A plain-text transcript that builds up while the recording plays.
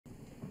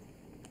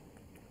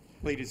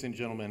Ladies and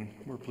gentlemen,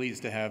 we're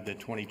pleased to have the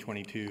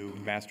 2022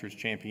 Masters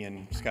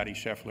champion, Scottie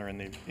Scheffler, in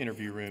the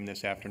interview room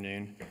this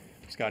afternoon.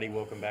 Scottie,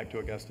 welcome back to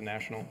Augusta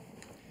National.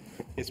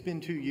 It's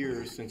been 2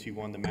 years since you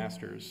won the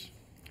Masters.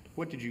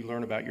 What did you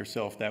learn about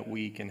yourself that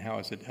week, and how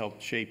has it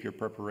helped shape your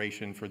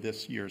preparation for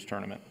this year's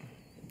tournament?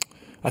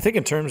 I think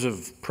in terms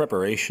of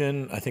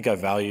preparation, I think I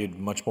valued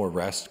much more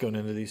rest going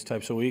into these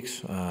types of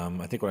weeks.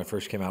 I think when I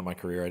first came out of my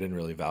career, I didn't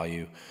really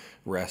value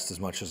rest as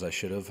much as I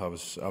should have. I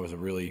was a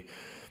really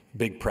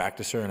big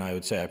practicer, and I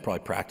would say I probably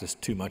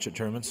practiced too much at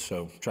tournaments,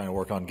 so trying to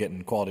work on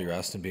getting quality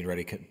rest and being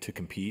ready to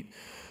compete.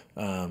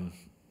 And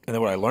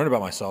then what I learned about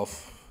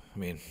myself, I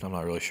mean, I'm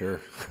not really sure.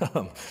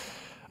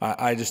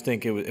 I just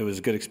think it was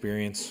a good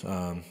experience.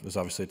 It was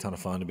obviously a ton of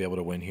fun to be able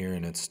to win here,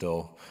 and it's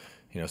still,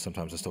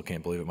 sometimes I still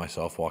can't believe it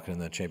myself walking in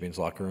the champions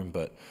locker room,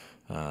 but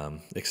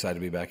excited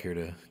to be back here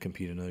to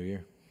compete another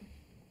year.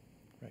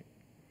 Right.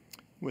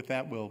 With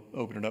that, we'll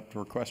open it up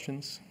for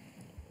questions.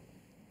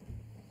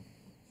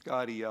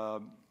 Scottie,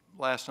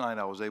 last night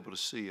I was able to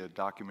see a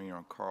documentary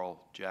on Carl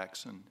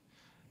Jackson,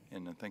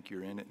 and I think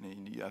you're in it.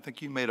 And I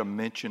think you made a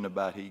mention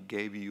about he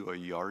gave you a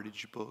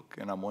yardage book,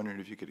 and I'm wondering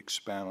if you could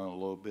expound on it a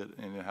little bit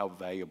and how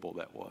valuable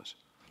that was.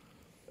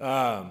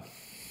 Well,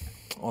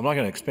 I'm not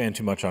going to expand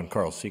too much on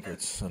Carl's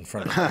secrets in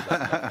front of him.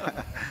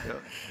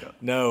 Yeah.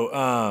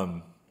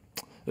 No,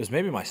 it was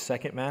maybe my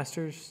second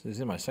Masters. It was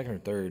in my second or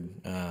third.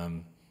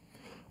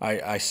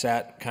 I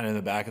sat kind of in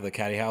the back of the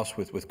caddy house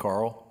with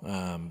Carl.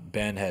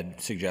 Ben had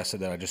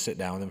suggested that I just sit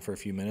down with him for a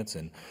few minutes,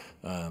 and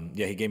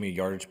he gave me a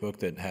yardage book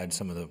that had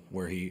some of the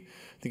I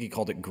think he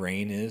called it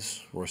grain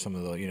is, where some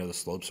of the the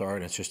slopes are,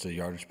 and it's just a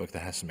yardage book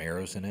that has some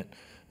arrows in it.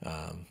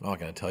 I'm not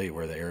going to tell you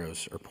where the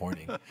arrows are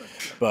pointing,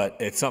 but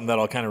it's something that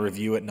I'll kind of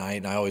review at night,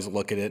 and I always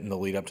look at it in the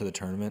lead up to the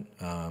tournament,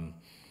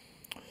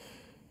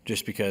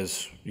 just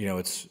because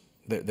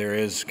there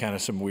is kind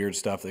of some weird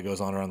stuff that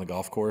goes on around the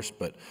golf course,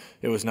 but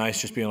it was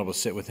nice just being able to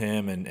sit with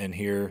him and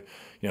hear,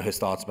 his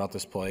thoughts about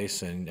this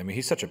place. And I mean,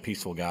 he's such a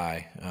peaceful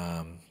guy.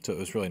 So it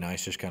was really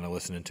nice just kind of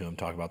listening to him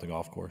talk about the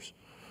golf course.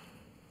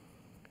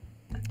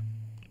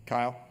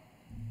 Kyle?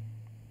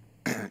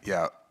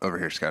 Yeah, over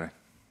here, Scottie.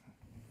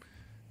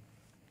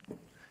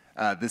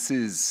 This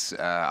is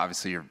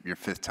obviously your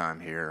fifth time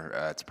here.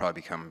 It's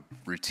probably become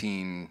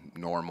routine,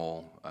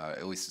 normal.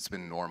 At least it's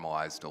been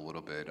normalized a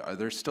little bit. Are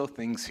there still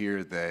things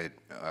here that,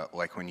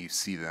 like when you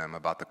see them,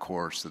 about the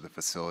course or the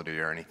facility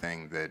or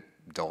anything that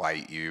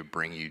delight you,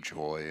 bring you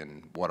joy,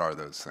 and what are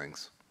those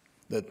things?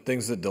 The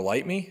things that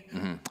delight me?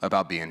 Mm-hmm.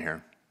 About being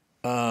here?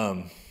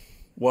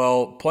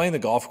 Well, playing the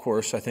golf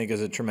course, I think,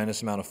 is a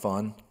tremendous amount of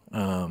fun.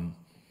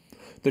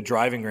 The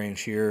driving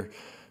range here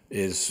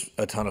is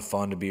a ton of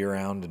fun to be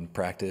around and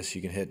practice.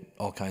 You can hit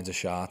all kinds of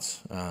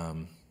shots.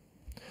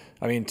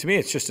 I mean, to me,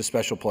 it's just a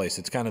special place.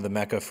 It's kind of the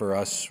mecca for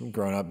us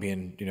growing up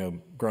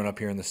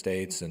here in the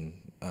States and,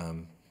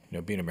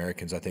 being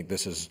Americans. I think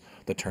this is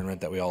the tournament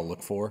that we all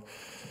look for.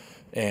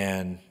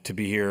 And to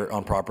be here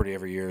on property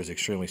every year is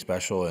extremely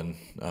special. And,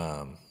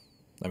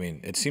 I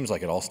mean, it seems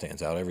like it all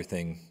stands out.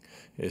 Everything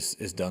is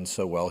done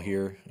so well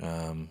here.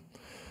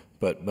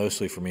 But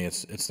mostly for me,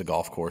 it's the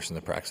golf course and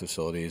the practice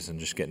facilities and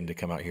just getting to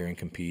come out here and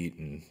compete.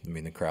 And I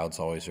mean, the crowds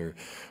always are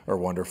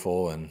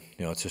wonderful, and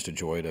it's just a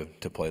joy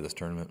to play this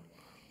tournament.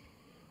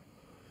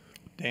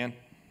 Dan?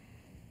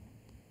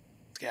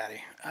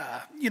 Scottie,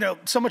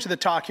 so much of the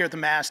talk here at the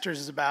Masters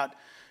is about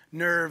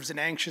nerves and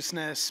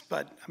anxiousness,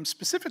 but I'm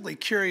specifically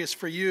curious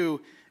for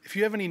you if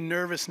you have any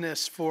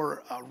nervousness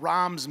for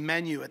Rahm's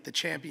menu at the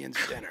Champions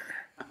Dinner.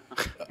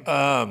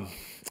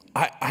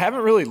 I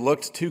haven't really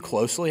looked too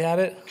closely at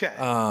it. Okay.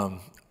 I'm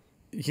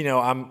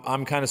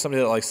kind of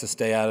somebody that likes to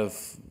stay out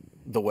of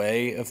the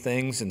way of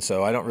things, and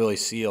so I don't really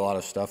see a lot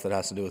of stuff that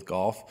has to do with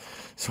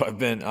golf. So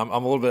I'm a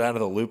little bit out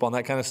of the loop on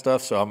that kind of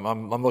stuff. So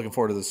I'm looking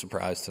forward to the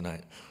surprise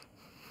tonight.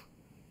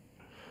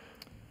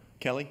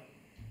 Kelly?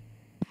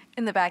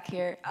 In the back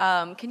here,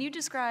 can you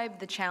describe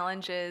the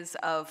challenges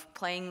of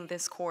playing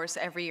this course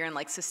every year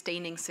and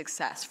sustaining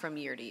success from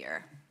year to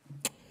year?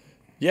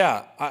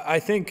 Yeah, I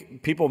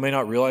think people may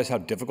not realize how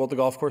difficult the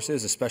golf course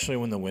is, especially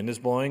when the wind is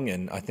blowing.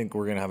 And I think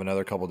we're going to have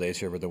another couple of days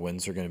here where the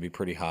winds are going to be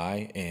pretty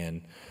high.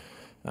 And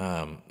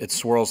it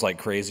swirls like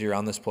crazy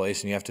around this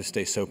place. And you have to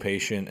stay so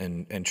patient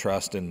and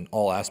trust in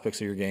all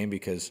aspects of your game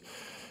because,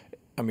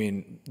 I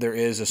mean, there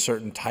is a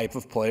certain type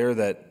of player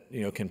that,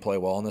 can play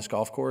well on this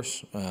golf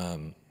course.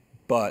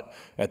 But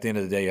at the end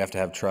of the day, you have to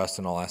have trust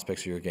in all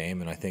aspects of your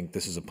game. And I think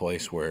this is a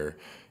place where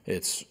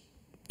it's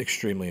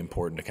extremely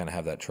important to kind of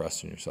have that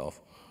trust in yourself.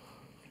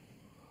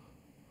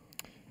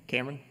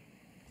 Cameron?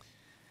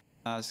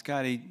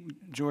 Scottie,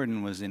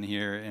 Jordan was in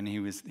here, and he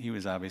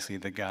was obviously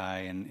the guy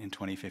in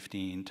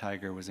 2015.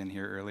 Tiger was in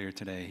here earlier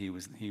today. He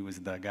was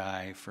the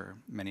guy for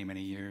many,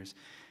 many years.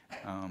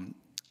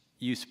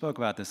 You spoke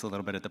about this a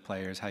little bit at the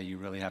Players, how you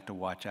really have to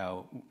watch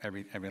out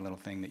every little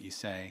thing that you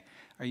say.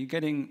 Are you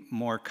getting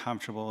more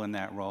comfortable in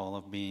that role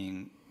of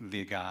being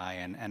the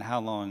guy, and how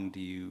long do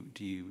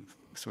you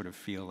sort of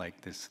feel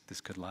like this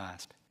could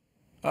last?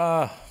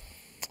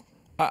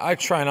 I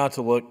try not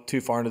to look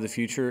too far into the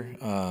future.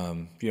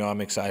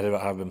 I'm excited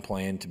about how I've been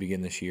playing to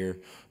begin this year.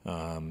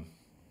 I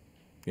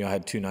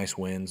had 2 nice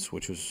wins,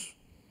 which was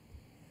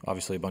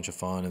obviously a bunch of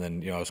fun. And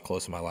then, I was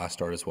close to my last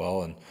start as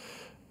well. And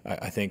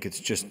I think it's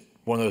just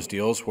one of those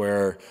deals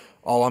where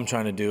all I'm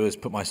trying to do is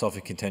put myself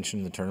in contention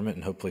in the tournament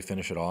and hopefully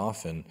finish it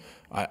off. And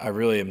I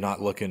really am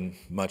not looking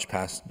much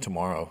past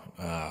tomorrow.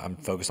 I'm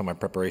focused on my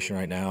preparation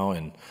right now,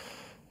 and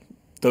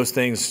those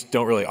things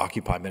don't really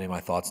occupy many of my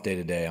thoughts day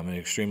to day. I'm an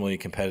extremely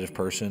competitive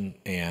person,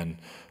 and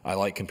I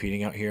like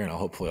competing out here, and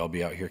hopefully I'll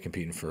be out here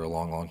competing for a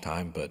long, long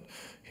time. But,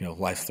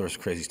 life throws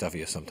crazy stuff at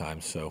you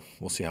sometimes, so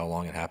we'll see how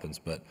long it happens.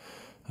 But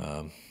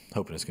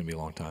hoping it's going to be a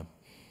long time.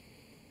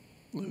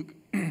 Luke?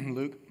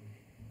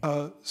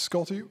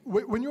 Scottie,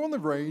 when you're on the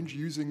range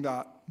using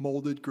that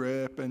molded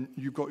grip and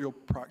you've got your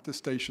practice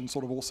station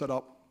sort of all set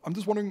up, I'm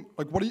just wondering,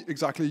 what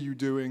exactly are you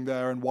doing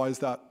there, and why is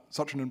that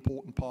such an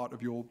important part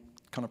of your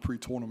kind of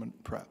pre-tournament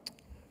prep?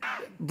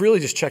 Really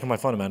just checking my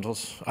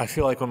fundamentals. I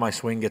feel like when my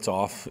swing gets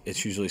off,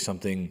 it's usually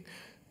something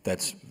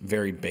that's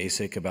very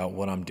basic about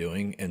what I'm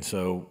doing. And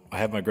so I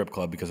have my grip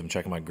club because I'm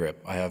checking my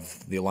grip. I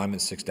have the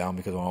alignment sticks down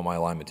because I want my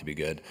alignment to be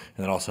good.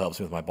 And that also helps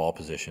me with my ball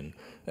position.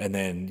 And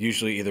then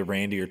usually either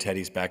Randy or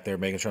Teddy's back there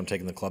making sure I'm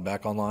taking the club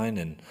back online.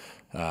 And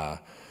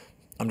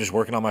I'm just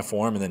working on my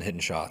form and then hitting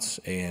shots.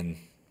 And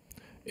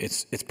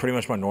it's pretty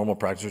much my normal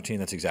practice routine.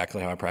 That's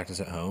exactly how I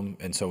practice at home.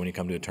 And so when you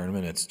come to a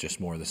tournament, it's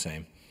just more of the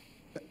same.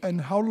 And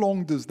how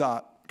long does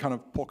that kind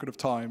of pocket of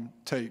time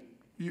take?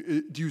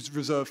 Do you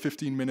reserve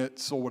 15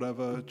 minutes or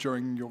whatever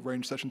during your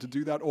range session to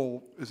do that,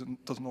 or does it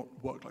not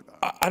work like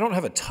that? I don't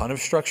have a ton of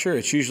structure.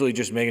 It's usually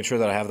just making sure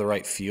that I have the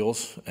right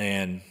feels,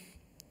 and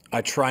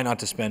I try not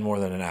to spend more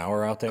than an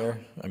hour out there.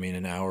 I mean,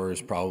 an hour is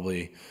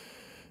probably,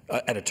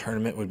 at a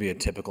tournament, would be a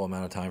typical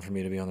amount of time for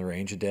me to be on the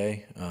range a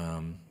day.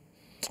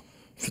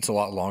 If it's a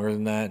lot longer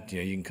than that,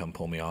 you can come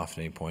pull me off at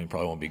any point. It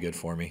probably won't be good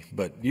for me.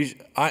 But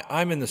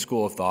I'm in the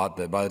school of thought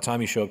that by the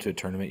time you show up to a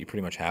tournament, you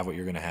pretty much have what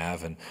you're going to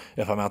have. And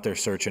if I'm out there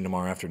searching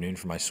tomorrow afternoon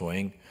for my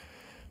swing,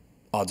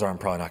 odds are I'm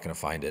probably not going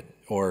to find it.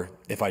 Or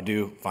if I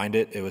do find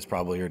it, it was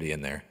probably already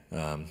in there.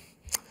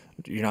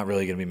 You're not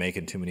really going to be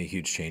making too many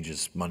huge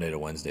changes Monday to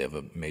Wednesday of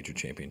a major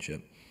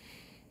championship.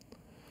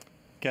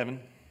 Kevin?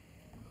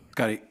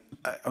 Scottie,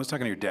 I was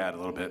talking to your dad a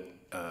little bit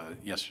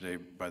yesterday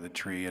by the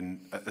tree,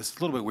 and it's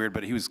a little bit weird,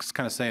 but he was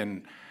kind of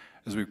saying,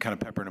 as we were kind of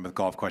peppering him with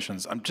golf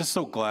questions, I'm just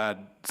so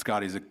glad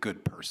Scottie's a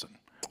good person.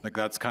 Like,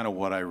 that's kind of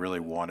what I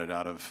really wanted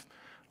out of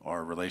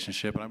our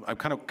relationship. And I'm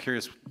kind of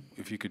curious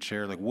if you could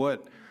share,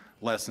 what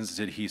lessons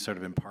did he sort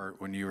of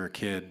impart when you were a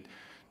kid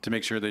to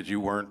make sure that you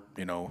weren't,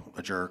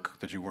 a jerk,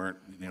 that you weren't,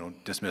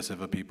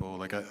 dismissive of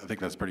people? I think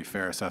that's a pretty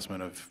fair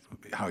assessment of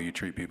how you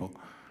treat people.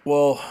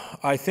 Well,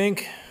 I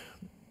think,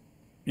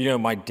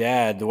 my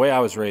dad, the way I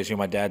was raised,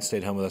 my dad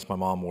stayed home with us, my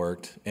mom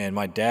worked, and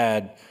my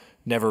dad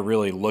never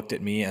really looked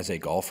at me as a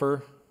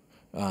golfer.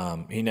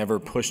 He never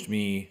pushed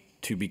me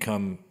to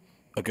become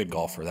a good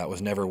golfer. That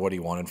was never what he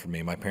wanted from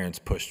me. My parents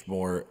pushed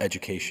more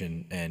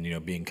education and,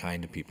 being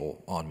kind to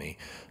people on me.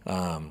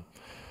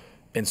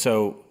 And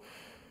so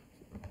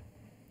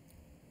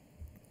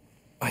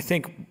I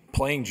think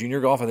playing junior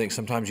golf, I think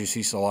sometimes you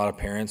see a lot of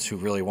parents who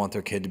really want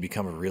their kid to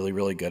become really,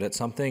 really good at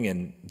something,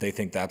 and they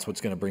think that's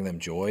what's going to bring them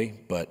joy.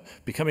 But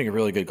becoming a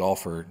really good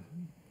golfer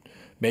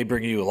may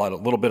bring you a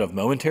little bit of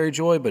momentary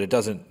joy, but it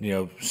doesn't,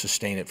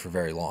 sustain it for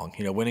very long.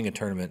 Winning a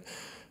tournament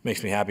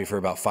makes me happy for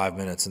about 5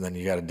 minutes, and then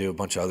you got to do a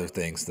bunch of other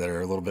things that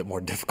are a little bit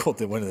more difficult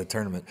than winning the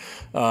tournament.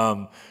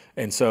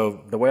 And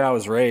so the way I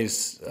was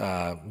raised,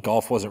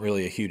 golf wasn't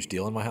really a huge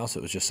deal in my house.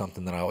 It was just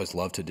something that I always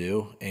loved to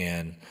do,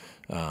 and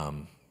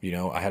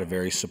I had a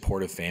very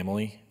supportive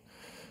family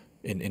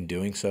in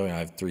doing so. And I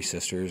have 3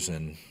 sisters,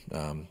 and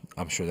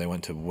I'm sure they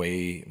went to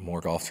way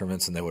more golf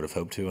tournaments than they would have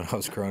hoped to when I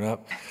was growing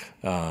up.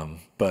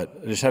 But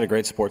I just had a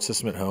great support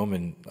system at home,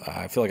 and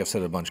I feel like I've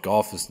said it a bunch.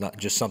 Golf is not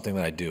just something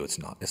that I do. It's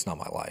not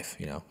my life,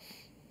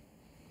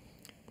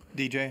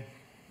 DJ?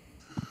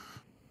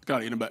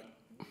 Scottie, in the back.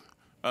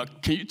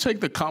 Can you take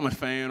the common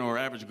fan or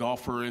average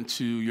golfer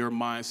into your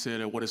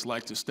mindset of what it's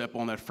like to step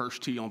on that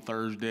first tee on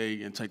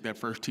Thursday and take that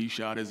first tee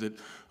shot? Is it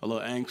a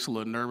little angst, a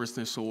little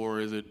nervousness, or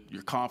is it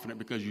you're confident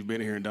because you've been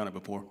here and done it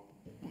before?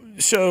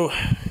 So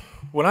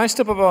when I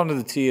step up onto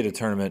the tee at a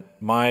tournament,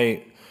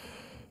 my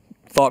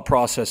thought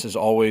process is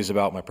always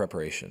about my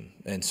preparation.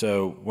 And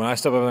so when I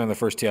step up on the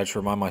first tee, I just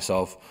remind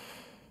myself,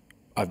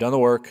 I've done the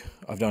work,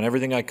 I've done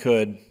everything I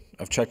could,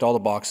 I've checked all the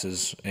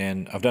boxes,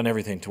 and I've done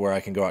everything to where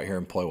I can go out here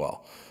and play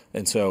well.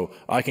 And so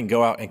I can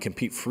go out and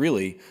compete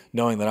freely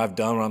knowing that I've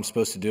done what I'm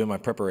supposed to do in my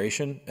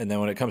preparation. And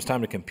then when it comes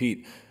time to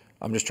compete,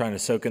 I'm just trying to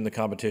soak in the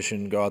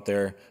competition, go out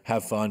there,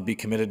 have fun, be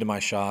committed to my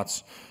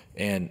shots.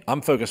 And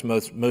I'm focused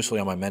mostly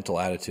on my mental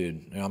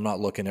attitude. I'm not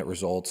looking at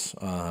results.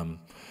 I'm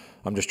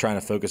just trying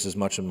to focus as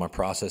much on my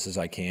process as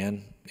I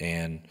can.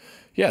 And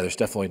yeah, there's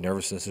definitely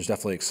nervousness. There's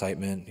definitely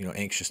excitement,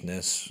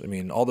 anxiousness. I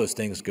mean, all those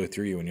things go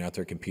through you when you're out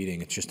there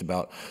competing. It's just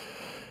about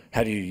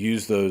how do you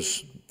use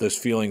those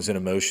feelings and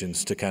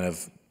emotions to kind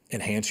of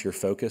enhance your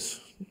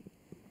focus,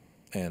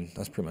 and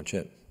that's pretty much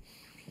it.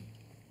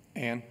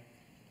 Ann?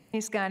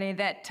 Hey, Scottie,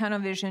 that tunnel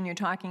vision you're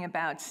talking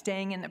about,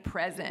 staying in the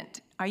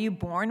present, are you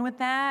born with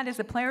that? Is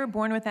a player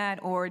born with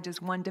that, or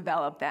does one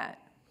develop that?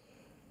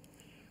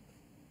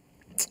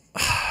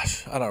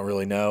 I don't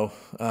really know.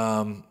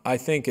 I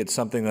think it's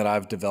something that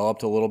I've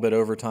developed a little bit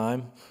over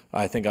time.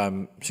 I think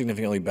I'm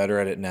significantly better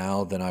at it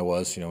now than I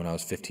was, when I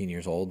was 15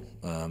 years old.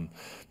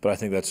 But I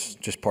think that's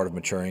just part of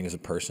maturing as a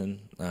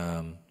person.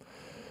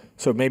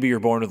 So maybe you're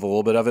born with a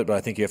little bit of it, but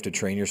I think you have to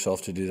train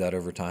yourself to do that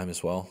over time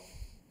as well.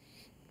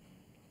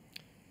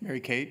 Mary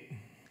Kate?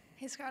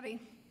 Hey, Scottie.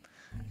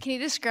 Can you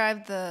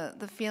describe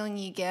the feeling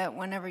you get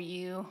whenever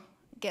you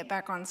get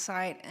back on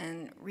site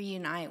and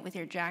reunite with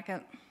your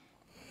jacket?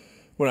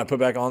 When I put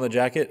back on the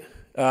jacket,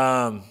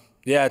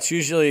 it's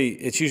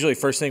usually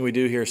first thing we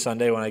do here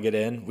Sunday when I get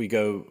in. We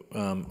go.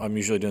 I'm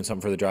usually doing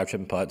something for the drive, chip,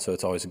 and putt, so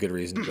it's always a good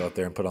reason to go up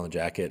there and put on the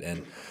jacket.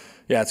 And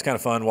yeah, it's kind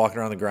of fun walking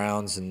around the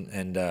grounds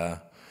and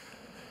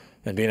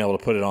being able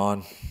to put it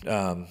on.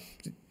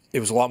 It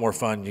was a lot more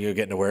fun,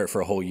 getting to wear it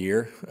for a whole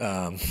year.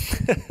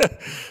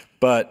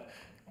 But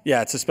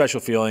yeah, it's a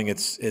special feeling.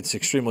 It's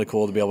extremely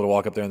cool to be able to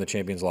walk up there in the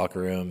champions locker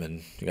room,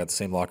 and you got the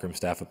same locker room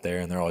staff up there,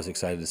 and they're always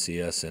excited to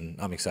see us, and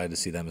I'm excited to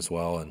see them as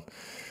well, and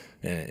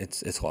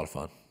it's a lot of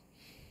fun.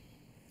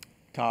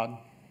 Todd?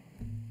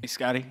 Hey,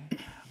 Scottie.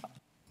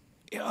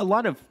 A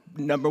lot of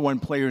number one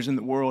players in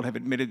the world have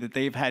admitted that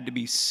they've had to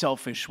be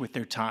selfish with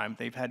their time.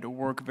 They've had to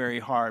work very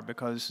hard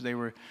because they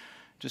were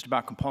just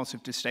about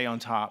compulsive to stay on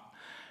top.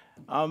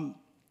 How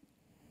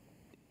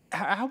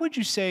would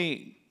you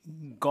say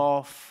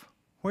golf,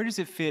 where does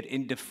it fit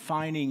in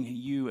defining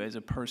you as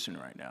a person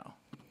right now?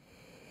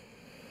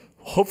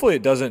 Hopefully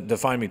it doesn't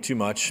define me too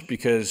much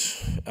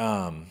because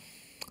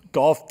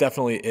golf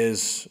definitely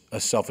is a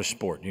selfish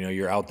sport.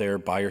 You're out there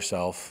by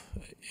yourself,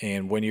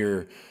 and when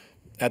you're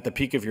at the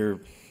peak of your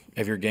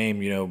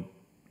game,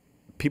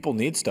 people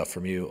need stuff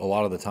from you a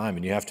lot of the time,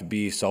 and you have to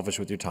be selfish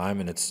with your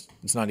time. And it's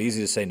not easy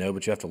to say no,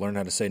 but you have to learn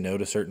how to say no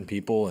to certain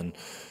people. And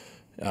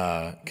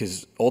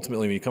because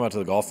ultimately, when you come out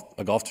to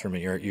a golf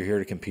tournament, you're here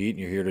to compete and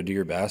you're here to do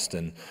your best,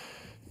 and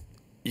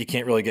you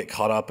can't really get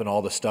caught up in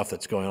all the stuff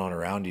that's going on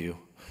around you.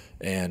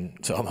 And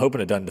so I'm hoping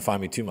it doesn't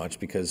define me too much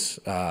because,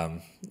 I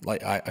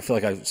feel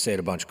like I say it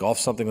a bunch.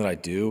 Golf's something that I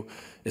do.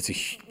 It's a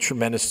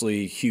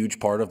tremendously huge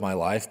part of my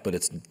life, but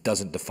it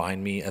doesn't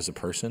define me as a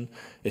person.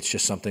 It's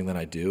just something that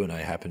I do, and I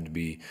happen to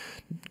be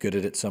good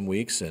at it some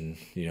weeks. And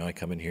I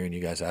come in here and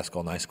you guys ask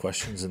all nice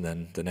questions, and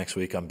then the next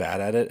week I'm bad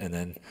at it, and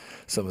then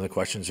some of the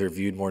questions are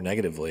viewed more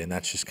negatively, and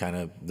that's just kind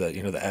of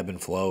the ebb and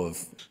flow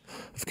of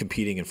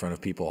competing in front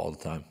of people all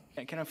the time.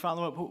 Can I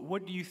follow up?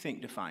 What do you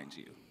think defines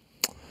you?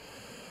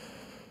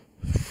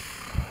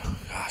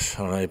 Gosh,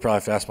 I don't know. You probably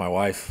have to ask my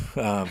wife.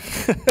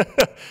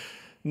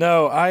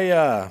 No,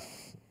 I'm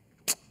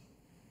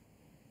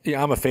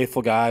a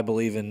faithful guy. I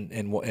believe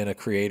in a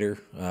creator.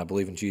 I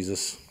believe in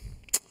Jesus.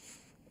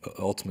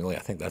 Ultimately, I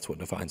think that's what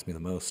defines me the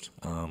most.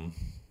 I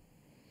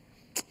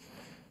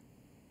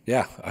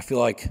feel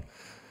like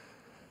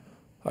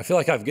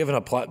I've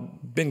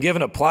been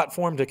given a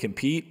platform to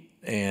compete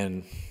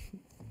and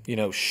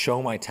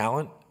show my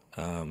talent.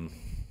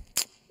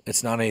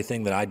 It's not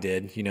anything that I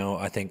did.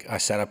 I think I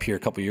sat up here a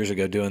couple years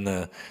ago doing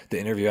the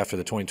interview after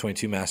the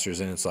 2022 Masters,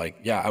 and it's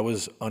like, I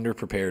was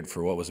underprepared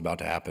for what was about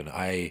to happen.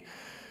 I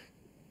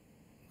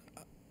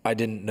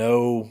didn't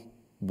know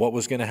what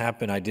was going to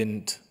happen. I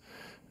didn't,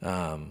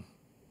 I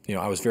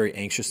was very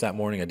anxious that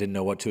morning. I didn't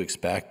know what to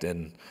expect,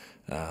 and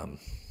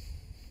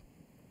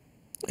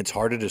it's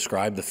hard to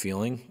describe the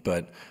feeling,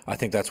 but I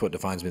think that's what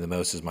defines me the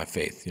most is my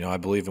faith. I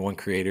believe in one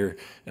creator,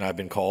 and I've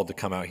been called to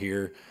come out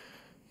here,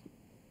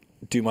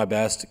 do my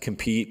best,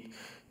 compete,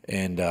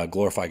 and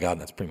glorify God,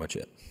 and that's pretty much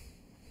it.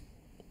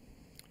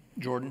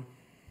 Jordan?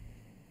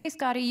 Hey,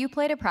 Scottie, you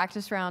played a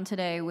practice round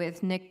today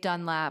with Nick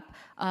Dunlap.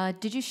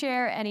 Did you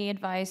share any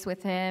advice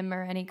with him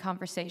or any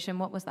conversation?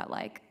 What was that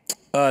like?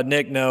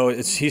 Nick, no,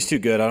 he's too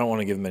good. I don't want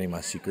to give him any of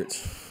my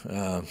secrets.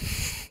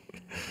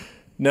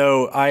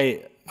 No,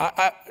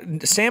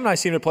 Sam and I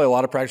seem to play a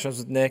lot of practice rounds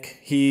with Nick.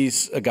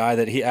 He's a guy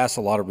that he asks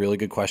a lot of really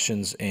good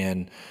questions,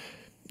 and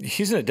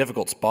he's in a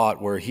difficult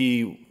spot where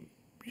he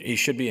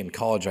should be in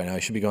college right now.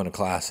 He should be going to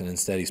class, and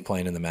instead he's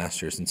playing in the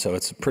Masters. And so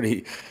it's a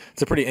pretty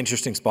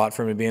interesting spot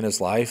for him to be in his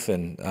life.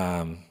 And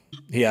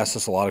he asks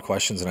us a lot of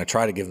questions, and I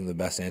try to give him the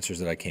best answers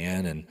that I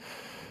can.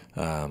 And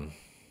I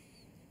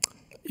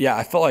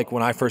felt like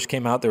when I first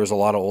came out, there was a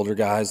lot of older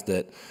guys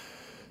that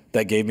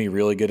gave me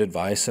really good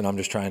advice, and I'm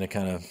just trying to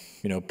kind of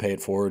pay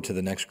it forward to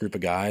the next group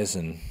of guys.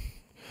 And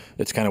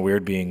it's kind of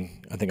weird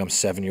I think I'm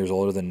 7 years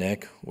older than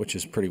Nick, which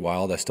is pretty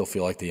wild. I still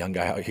feel like the young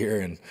guy out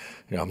here, and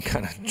I'm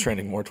kind of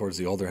trending more towards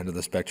the older end of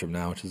the spectrum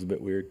now, which is a bit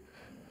weird.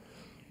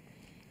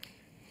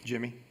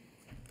 Jimmy?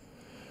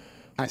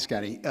 Hi,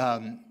 Scottie.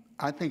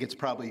 I think it's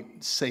probably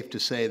safe to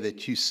say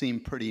that you seem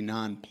pretty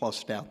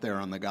nonplussed out there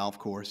on the golf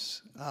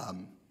course,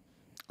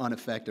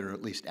 unaffected, or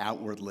at least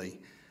outwardly,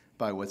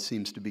 by what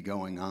seems to be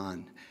going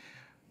on.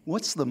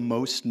 What's the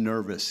most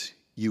nervous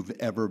you've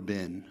ever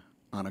been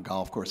on a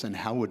golf course, and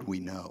how would we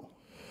know?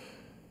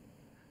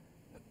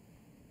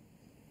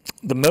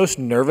 The most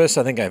nervous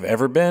I think I've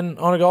ever been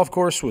on a golf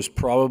course was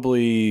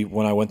probably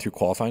when I went through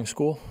qualifying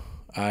school.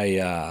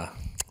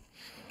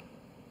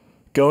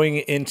 Going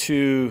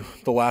into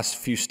the last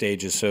few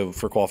stages, so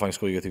for qualifying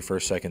school, you go through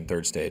first, second,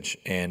 third stage.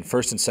 And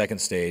first and second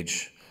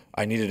stage,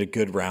 I needed a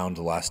good round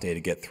the last day to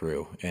get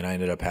through. And I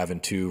ended up having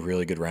 2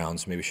 really good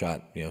rounds, maybe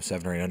shot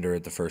 7 or 8 under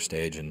at the first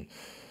stage and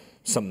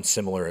something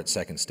similar at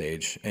second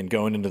stage. And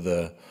going into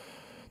the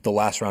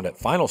last round at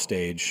final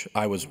stage,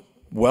 I was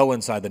well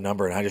inside the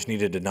number, and I just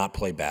needed to not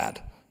play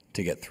bad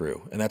to get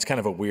through. And that's kind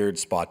of a weird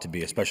spot to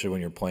be, especially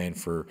when you're playing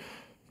for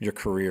your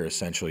career,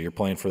 essentially. You're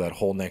playing for that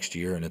whole next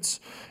year, and it's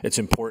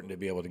important to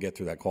be able to get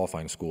through that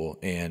qualifying school.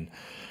 And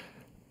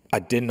I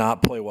did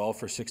not play well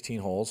for 16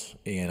 holes,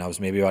 and I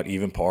was maybe about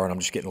even par, and I'm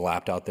just getting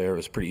lapped out there. It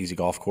was a pretty easy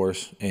golf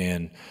course,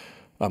 and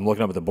I'm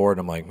looking up at the board,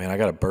 and I'm like, man, I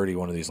got to birdie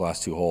one of these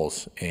last 2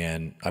 holes.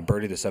 And I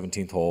birdied the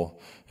 17th hole.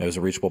 It was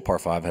a reachable par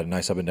 5, had a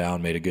nice up and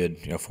down, made a good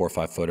 4 or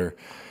 5 footer.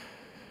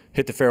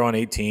 Hit the fairway on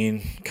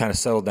 18, kind of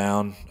settled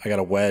down. I got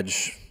a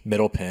wedge,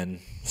 middle pin,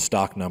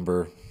 stock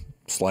number,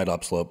 slight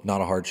upslope, not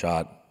a hard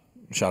shot.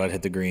 Shot I'd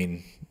hit the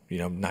green,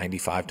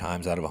 95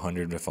 times out of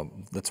 100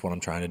 that's what I'm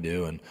trying to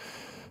do. And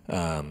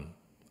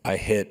I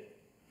hit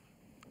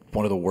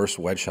one of the worst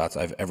wedge shots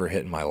I've ever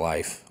hit in my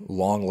life,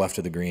 long left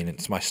of the green.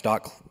 It's my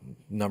stock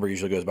number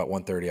usually goes about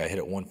 130. I hit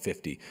it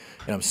 150.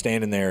 And I'm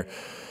standing there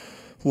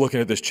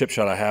looking at this chip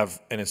shot I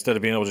have, and instead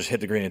of being able to just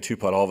hit the green and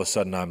 2-putt, all of a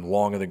sudden I'm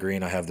long of the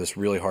green. I have this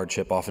really hard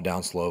chip off a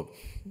downslope,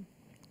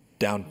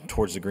 down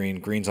towards the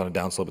green. Green's on a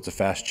downslope. It's a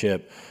fast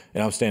chip,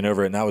 and I'm standing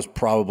over it, and that was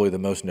probably the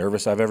most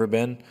nervous I've ever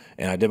been.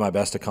 And I did my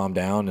best to calm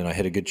down, and I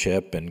hit a good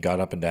chip and got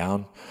up and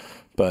down.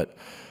 But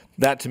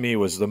that to me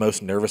was the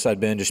most nervous I'd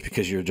been, just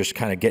because you're just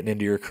kind of getting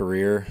into your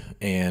career,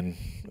 and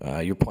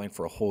you're playing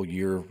for a whole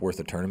year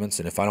worth of tournaments.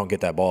 And if I don't get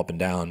that ball up and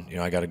down,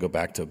 I got to go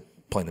back to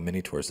playing the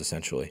mini tours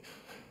essentially.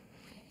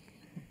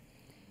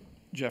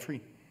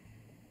 Jeffrey.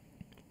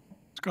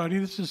 Scottie,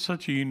 this is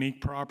such a unique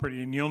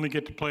property, and you only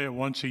get to play it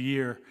once a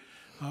year.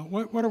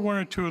 What are 1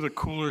 or 2 of the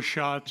cooler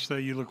shots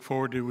that you look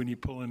forward to when you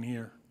pull in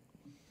here?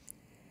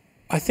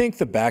 I think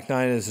the back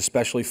 9 is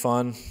especially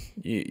fun.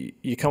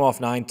 You come off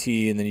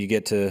 9T, and then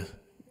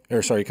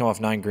you come off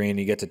 9 green,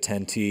 you get to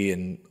 10T,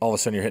 and all of a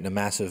sudden you're hitting a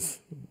massive,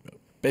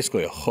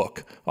 basically a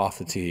hook off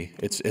the tee.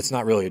 It's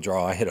not really a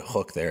draw. I hit a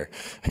hook there.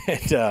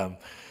 And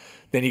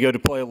then you go to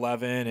play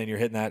 11, and you're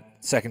hitting that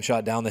second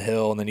shot down the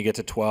hill, and then you get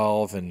to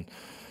 12. And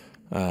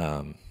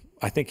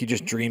I think you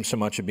just dream so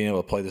much of being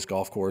able to play this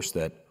golf course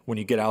that when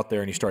you get out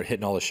there and you start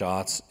hitting all the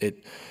shots,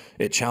 it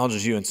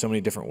challenges you in so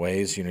many different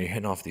ways. You're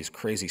hitting off these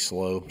crazy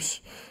slopes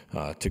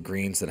to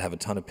greens that have a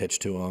ton of pitch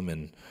to them,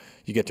 and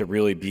you get to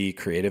really be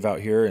creative out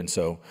here. And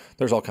so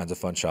there's all kinds of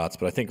fun shots.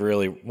 But I think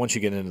really once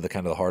you get into the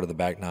kind of the heart of the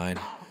back 9,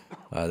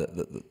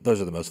 those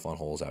are the most fun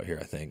holes out here,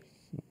 I think.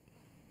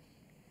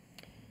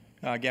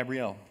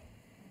 Gabrielle.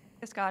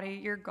 Scottie,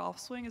 your golf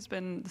swing has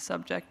been the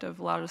subject of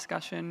a lot of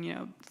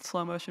discussion,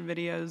 slow motion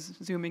videos,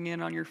 zooming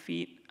in on your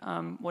feet.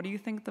 What do you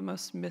think the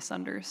most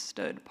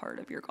misunderstood part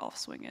of your golf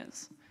swing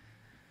is?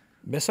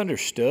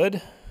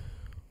 Misunderstood?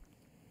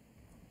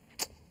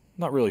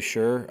 Not really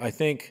sure. I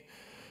think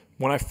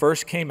when I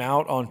first came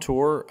out on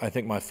tour, I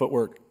think my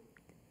footwork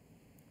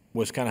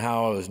was kind of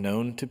how I was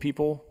known to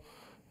people.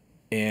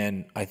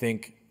 And I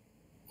think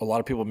a lot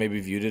of people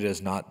maybe viewed it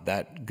as not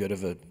that good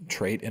of a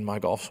trait in my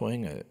golf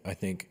swing. I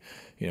think,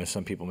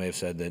 some people may have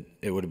said that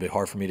it would have been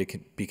hard for me to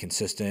be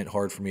consistent,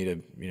 hard for me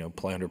to,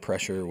 play under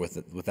pressure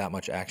with that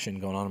much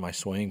action going on in my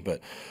swing. But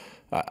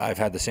I've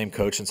had the same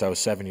coach since I was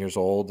 7 years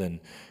old,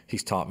 and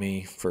he's taught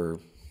me for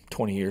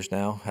 20 years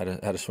now how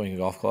to swing a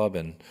golf club,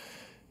 and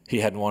he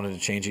hadn't wanted to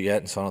change it yet,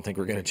 and so I don't think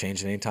we're going to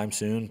change it anytime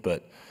soon.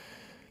 But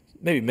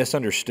maybe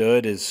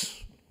misunderstood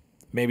is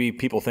maybe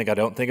people think I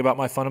don't think about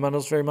my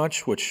fundamentals very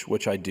much,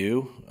 which I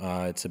do.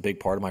 It's a big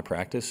part of my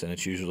practice, and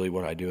it's usually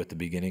what I do at the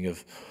beginning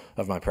of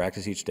my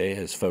practice each day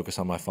is focus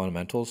on my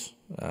fundamentals.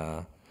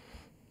 So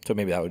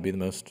maybe that would be the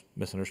most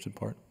misunderstood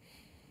part.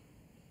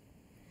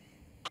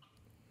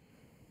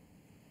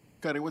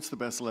 Scottie, what's the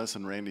best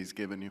lesson Randy's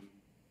given you?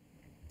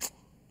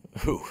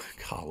 Ooh,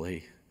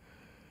 golly.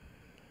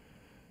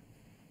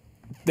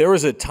 There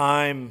was a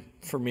time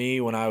for me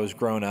when I was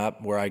growing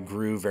up where I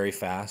grew very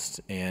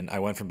fast, and I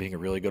went from being a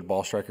really good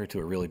ball striker to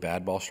a really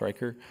bad ball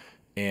striker.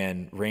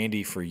 And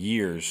Randy, for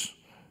years,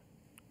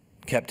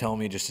 kept telling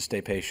me just to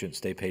stay patient,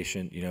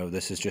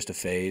 this is just a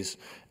phase.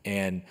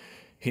 And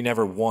he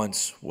never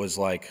once was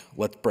like,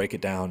 let's break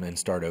it down and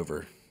start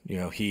over.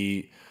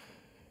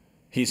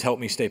 He's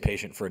helped me stay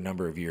patient for a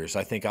number of years.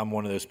 I think I'm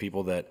one of those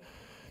people that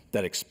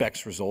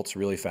expects results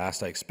really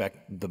fast. I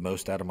expect the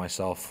most out of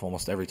myself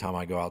almost every time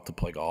I go out to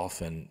play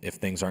golf. And if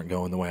things aren't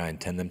going the way I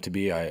intend them to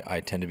be,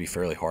 I tend to be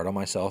fairly hard on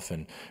myself.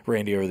 And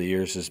Randy over the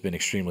years has been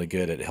extremely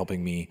good at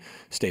helping me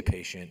stay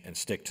patient and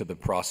stick to the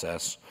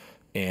process.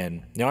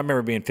 And, I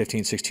remember being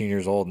 15, 16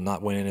 years old and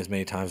not winning as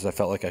many times as I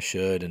felt like I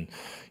should. And,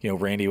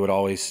 Randy would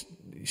always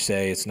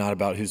say it's not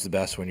about who's the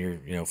best when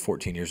you're,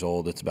 14 years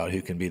old. It's about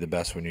who can be the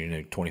best when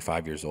you're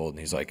 25 years old. And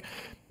he's like,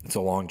 it's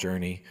a long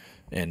journey.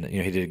 And,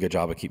 he did a good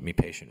job of keeping me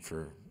patient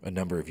for a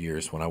number of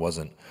years when I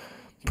wasn't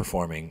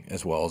performing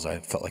as well as I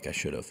felt like I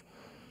should have.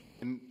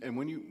 And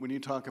when you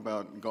talk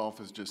about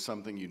golf as just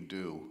something you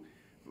do,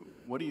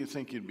 what do you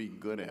think you'd be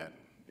good at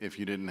if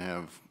you didn't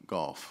have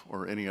golf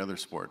or any other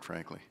sport,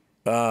 frankly?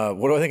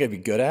 What do I think I'd be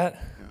good at?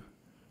 Yeah.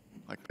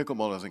 Like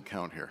pickleball doesn't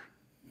count here.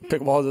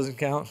 Pickleball doesn't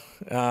count?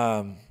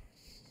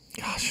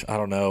 Gosh, I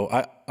don't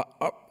know.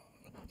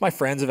 My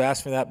friends have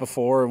asked me that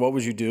before. What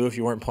would you do if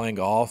you weren't playing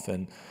golf?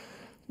 And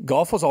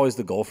golf was always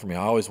the goal for me.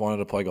 I always wanted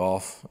to play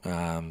golf.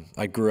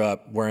 I grew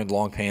up wearing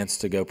long pants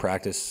to go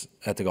practice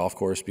at the golf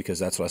course because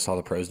that's what I saw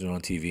the pros doing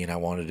on TV, and I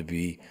wanted to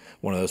be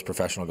one of those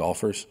professional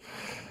golfers.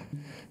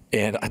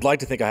 And I'd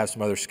like to think I have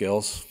some other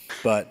skills,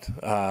 but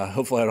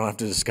hopefully I don't have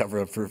to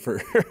discover them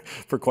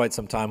for quite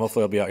some time.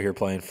 Hopefully I'll be out here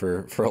playing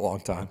for a long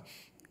time.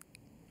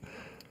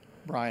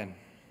 Brian.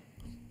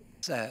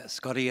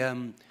 Scottie,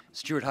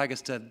 Stuart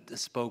Hagestad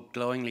spoke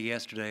glowingly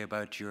yesterday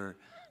about your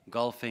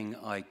golfing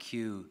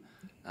IQ,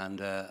 and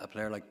a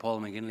player like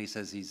Paul McGinley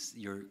says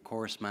your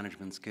course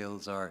management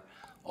skills are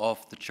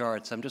off the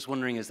charts. I'm just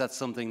wondering, is that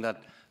something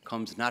that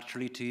comes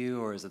naturally to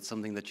you, or is it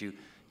something that you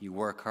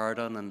work hard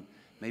on? And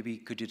maybe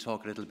could you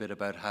talk a little bit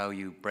about how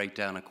you break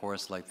down a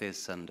course like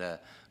this and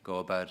go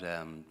about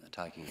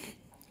attacking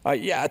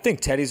it? Yeah, I think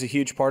Teddy's a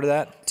huge part of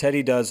that.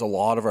 Teddy does a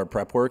lot of our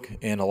prep work,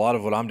 and a lot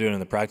of what I'm doing in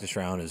the practice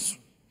round is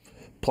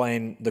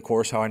playing the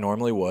course how I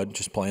normally would,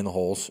 just playing the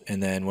holes.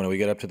 And then when we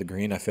get up to the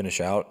green, I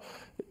finish out.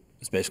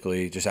 It's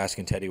basically just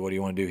asking Teddy, what do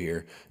you want to do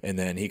here? And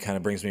then he kind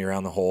of brings me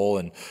around the hole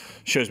and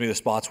shows me the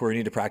spots where we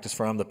need to practice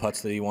from, the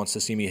putts that he wants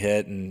to see me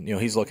hit. And,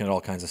 he's looking at all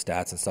kinds of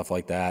stats and stuff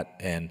like that.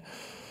 And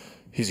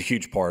he's a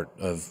huge part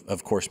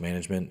of course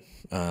management.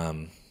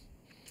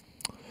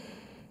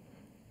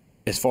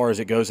 As far as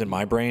it goes in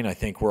my brain, I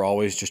think we're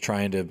always just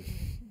trying to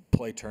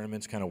play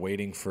tournaments, kind of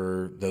waiting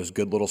for those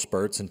good little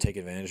spurts and take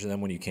advantage of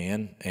them when you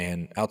can.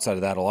 And outside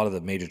of that, a lot of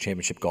the major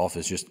championship golf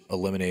is just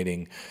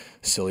eliminating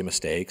silly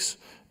mistakes.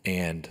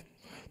 And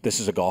this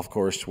is a golf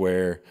course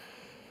where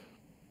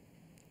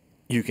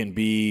you can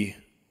be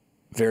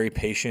very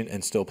patient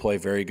and still play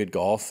very good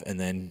golf, and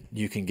then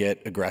you can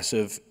get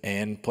aggressive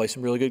and play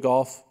some really good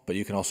golf, but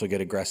you can also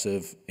get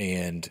aggressive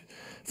and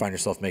find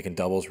yourself making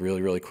doubles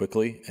really, really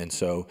quickly. And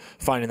so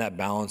finding that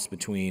balance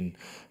between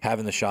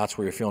having the shots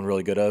where you're feeling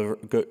really good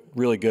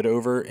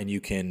over and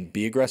you can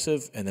be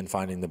aggressive, and then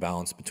finding the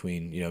balance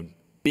between,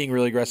 being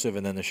really aggressive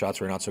and then the shots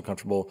where you're not so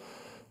comfortable,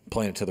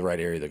 playing it to the right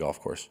area of the golf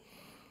course.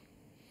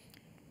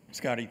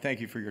 Scottie, thank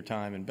you for your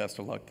time and best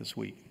of luck this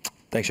week.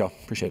 Thanks, y'all.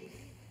 Appreciate it.